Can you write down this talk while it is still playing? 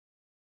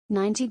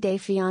90 Day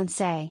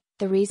Fiance,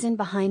 the reason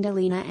behind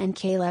Alina and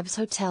Caleb's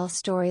hotel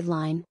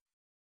storyline.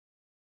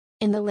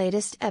 In the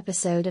latest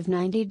episode of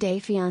 90 Day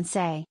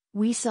Fiance,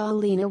 we saw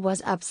Alina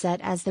was upset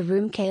as the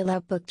room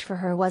Caleb booked for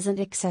her wasn't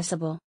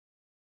accessible.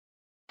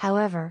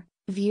 However,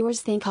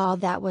 viewers think all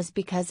that was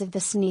because of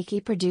the sneaky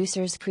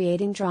producers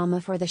creating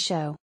drama for the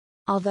show.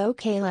 Although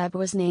Caleb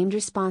was named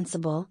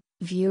responsible,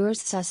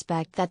 viewers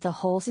suspect that the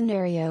whole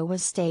scenario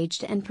was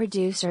staged and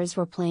producers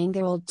were playing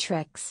their old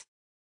tricks.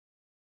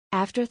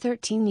 After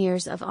 13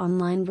 years of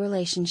online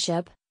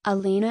relationship,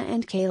 Alina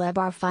and Caleb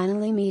are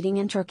finally meeting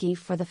in Turkey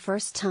for the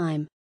first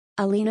time.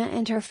 Alina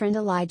and her friend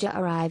Elijah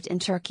arrived in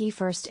Turkey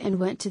first and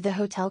went to the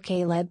hotel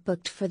Caleb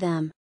booked for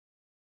them.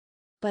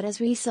 But as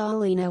we saw,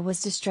 Alina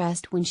was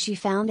distressed when she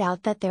found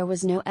out that there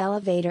was no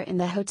elevator in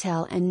the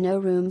hotel and no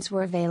rooms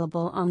were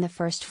available on the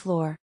first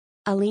floor.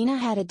 Alina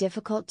had a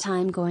difficult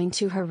time going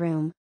to her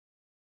room.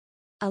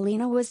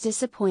 Alina was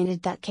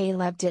disappointed that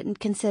Caleb didn't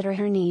consider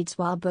her needs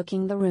while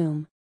booking the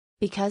room,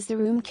 because the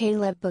room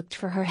Caleb booked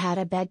for her had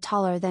a bed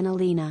taller than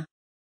Alina.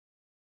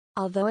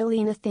 Although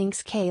Alina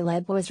thinks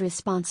Caleb was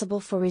responsible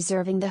for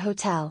reserving the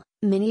hotel,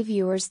 many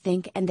viewers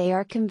think and they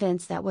are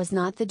convinced that was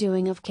not the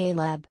doing of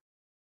Caleb.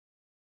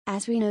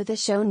 As we know, the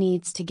show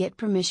needs to get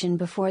permission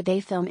before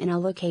they film in a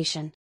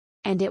location.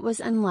 And it was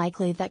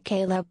unlikely that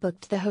Caleb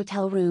booked the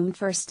hotel room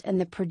first and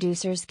the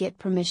producers get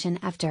permission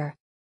after.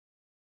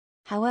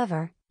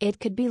 However, it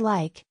could be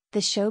like,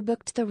 the show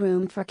booked the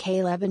room for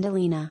Caleb and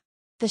Alina.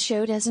 The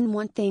show doesn't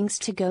want things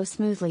to go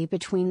smoothly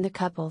between the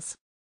couples.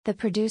 The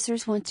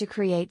producers want to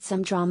create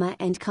some drama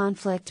and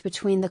conflict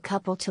between the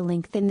couple to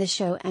lengthen the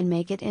show and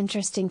make it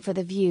interesting for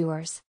the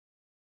viewers.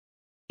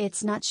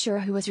 It's not sure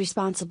who was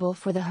responsible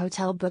for the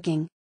hotel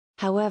booking.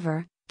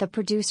 However, the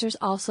producers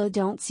also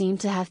don't seem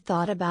to have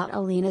thought about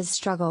Alina's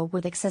struggle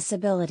with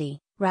accessibility,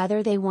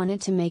 rather they wanted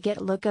to make it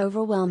look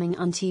overwhelming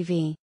on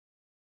TV.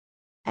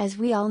 As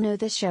we all know,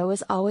 the show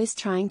is always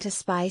trying to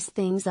spice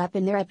things up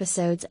in their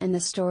episodes and the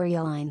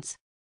storylines.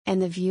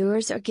 And the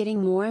viewers are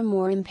getting more and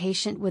more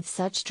impatient with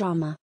such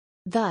drama.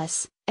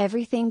 Thus,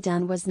 everything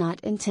done was not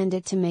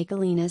intended to make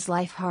Alina's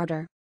life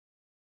harder.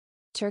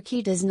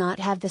 Turkey does not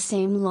have the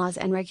same laws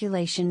and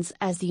regulations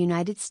as the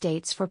United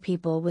States for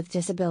people with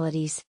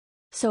disabilities.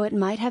 So it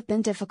might have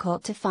been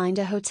difficult to find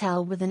a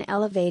hotel with an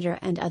elevator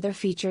and other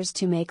features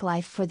to make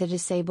life for the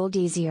disabled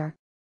easier.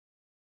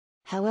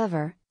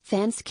 However,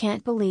 fans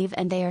can't believe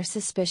and they are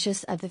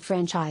suspicious of the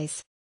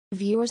franchise.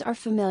 Viewers are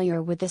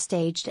familiar with the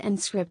staged and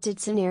scripted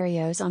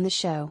scenarios on the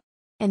show.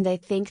 And they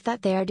think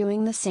that they are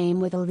doing the same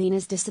with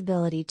Alina's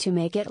disability to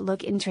make it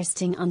look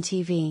interesting on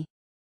TV.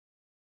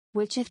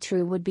 Which, if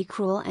true, would be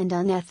cruel and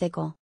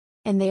unethical.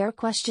 And they are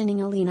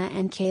questioning Alina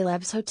and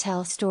Caleb's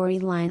hotel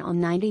storyline on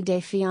 90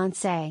 Day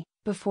Fiancé,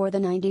 before the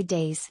 90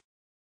 days.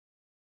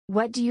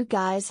 What do you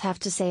guys have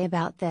to say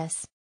about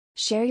this?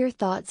 Share your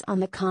thoughts on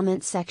the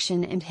comment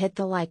section and hit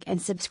the like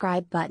and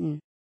subscribe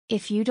button.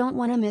 If you don't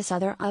want to miss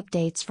other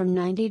updates from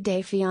 90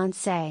 Day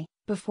Fiancé,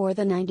 before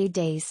the 90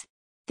 days.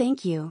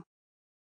 Thank you.